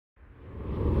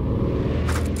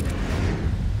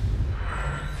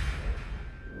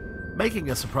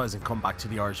Making a surprising comeback to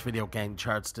the Irish video game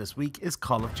charts this week is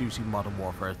Call of Duty Modern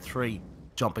Warfare 3.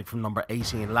 Jumping from number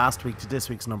 18 last week to this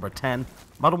week's number 10,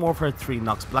 Modern Warfare 3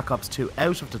 knocks Black Ops 2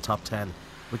 out of the top 10,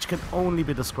 which can only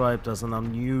be described as an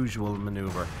unusual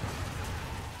manoeuvre.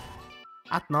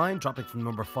 At 9, dropping from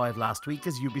number 5 last week,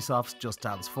 is Ubisoft's Just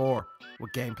Dance 4.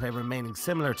 With gameplay remaining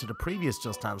similar to the previous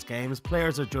Just Dance games,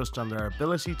 players are judged on their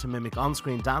ability to mimic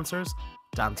on-screen dancers,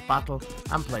 dance battle,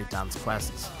 and play dance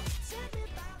quests.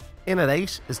 In at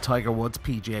 8 is Tiger Woods'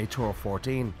 PGA Tour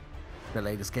 14. The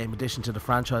latest game addition to the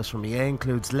franchise from EA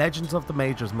includes Legends of the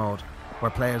Majors mode,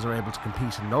 where players are able to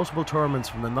compete in notable tournaments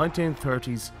from the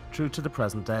 1930s through to the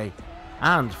present day.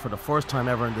 And for the first time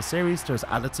ever in the series, there's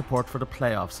added support for the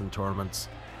playoffs in tournaments.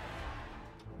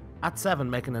 At 7,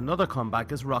 making another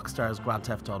comeback, is Rockstar's Grand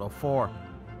Theft Auto 4.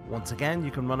 Once again, you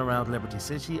can run around Liberty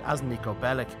City as Nico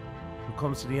Bellic, who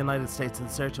comes to the United States in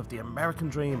search of the American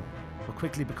dream, but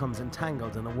quickly becomes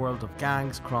entangled in a world of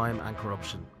gangs, crime and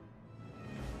corruption.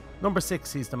 Number 6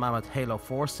 sees the mammoth Halo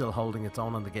 4 still holding its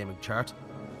own on the gaming chart.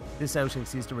 This outing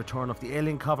sees the return of the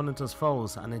Alien Covenant as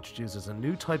foes and introduces a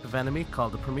new type of enemy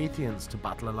called the Prometheans to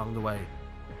battle along the way.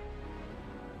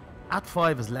 At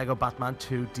 5 is LEGO Batman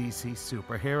 2 DC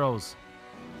Super Heroes.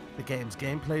 The game's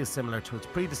gameplay is similar to its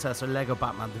predecessor LEGO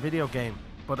Batman the video game,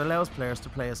 but allows players to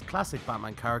play as classic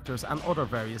Batman characters and other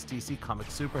various DC comic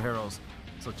superheroes,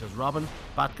 such as Robin,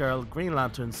 Batgirl, Green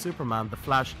Lantern, Superman, The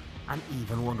Flash, and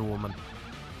even Wonder Woman.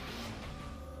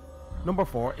 Number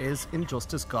 4 is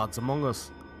Injustice Gods Among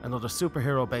Us, another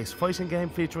superhero-based fighting game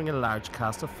featuring a large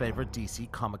cast of favourite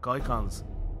DC comic icons.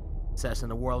 Set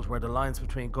in a world where the lines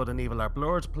between good and evil are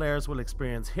blurred, players will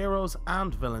experience heroes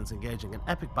and villains engaging in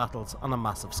epic battles on a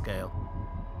massive scale.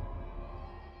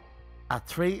 At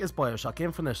 3 is Bioshock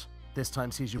Infinite. This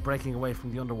time sees you breaking away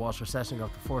from the underwater setting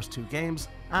of the first two games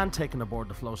and taking aboard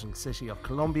the floating city of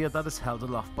Columbia that is held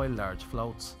aloft by large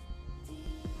floats.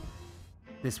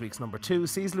 This week's number 2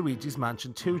 sees Luigi's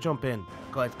Mansion 2 jump in,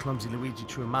 guide clumsy Luigi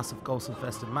through massive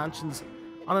ghost-infested mansions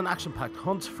on an action-packed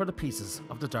hunt for the pieces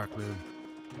of the Dark Moon.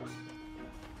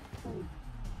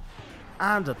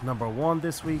 And at number 1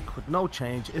 this week, with no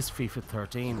change, is FIFA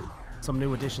 13. Some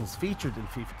new additions featured in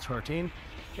FIFA 13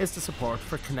 is the support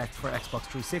for Kinect for Xbox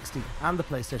 360 and the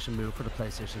PlayStation Move for the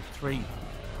PlayStation 3.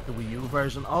 The Wii U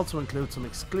version also includes some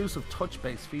exclusive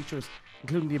touch-based features,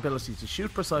 including the ability to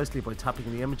shoot precisely by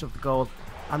tapping the image of the goal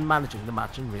and managing the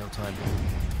match in real time.